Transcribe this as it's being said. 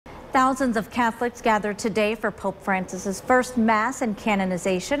Thousands of Catholics gathered today for Pope Francis's first Mass and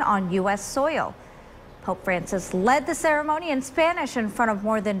canonization on U.S. soil. Pope Francis led the ceremony in Spanish in front of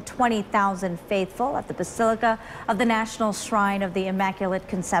more than 20,000 faithful at the Basilica of the National Shrine of the Immaculate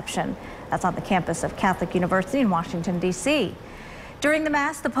Conception. That's on the campus of Catholic University in Washington, D.C. During the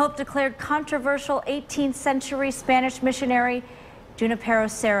Mass, the Pope declared controversial 18th-century Spanish missionary Junipero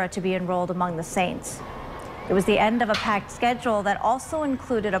Serra to be enrolled among the saints. It was the end of a packed schedule that also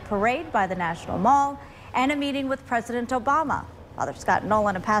included a parade by the National Mall and a meeting with President Obama. Father Scott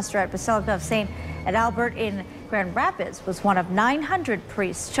Nolan, a pastor at Basilica of St. Adalbert in Grand Rapids, was one of 900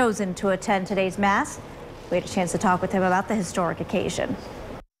 priests chosen to attend today's Mass. We had a chance to talk with him about the historic occasion.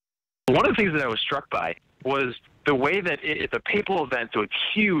 One of the things that I was struck by was the way that it's a papal event, so it's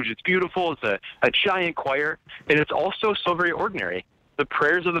huge, it's beautiful, it's a giant choir, and it's also so very ordinary. The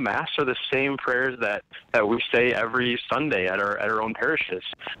prayers of the Mass are the same prayers that we say every Sunday at our own parishes.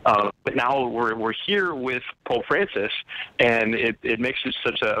 But now we're here with Pope Francis, and it makes it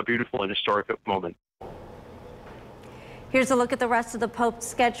such a beautiful and historic moment. Here's a look at the rest of the Pope's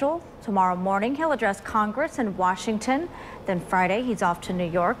schedule. Tomorrow morning, he'll address Congress in Washington. Then Friday, he's off to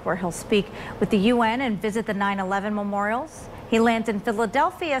New York, where he'll speak with the UN and visit the 9/11 memorials. He lands in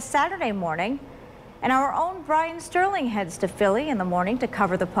Philadelphia Saturday morning. And our own Brian Sterling heads to Philly in the morning to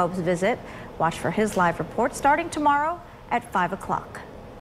cover the Pope's visit. Watch for his live report starting tomorrow at 5 o'clock.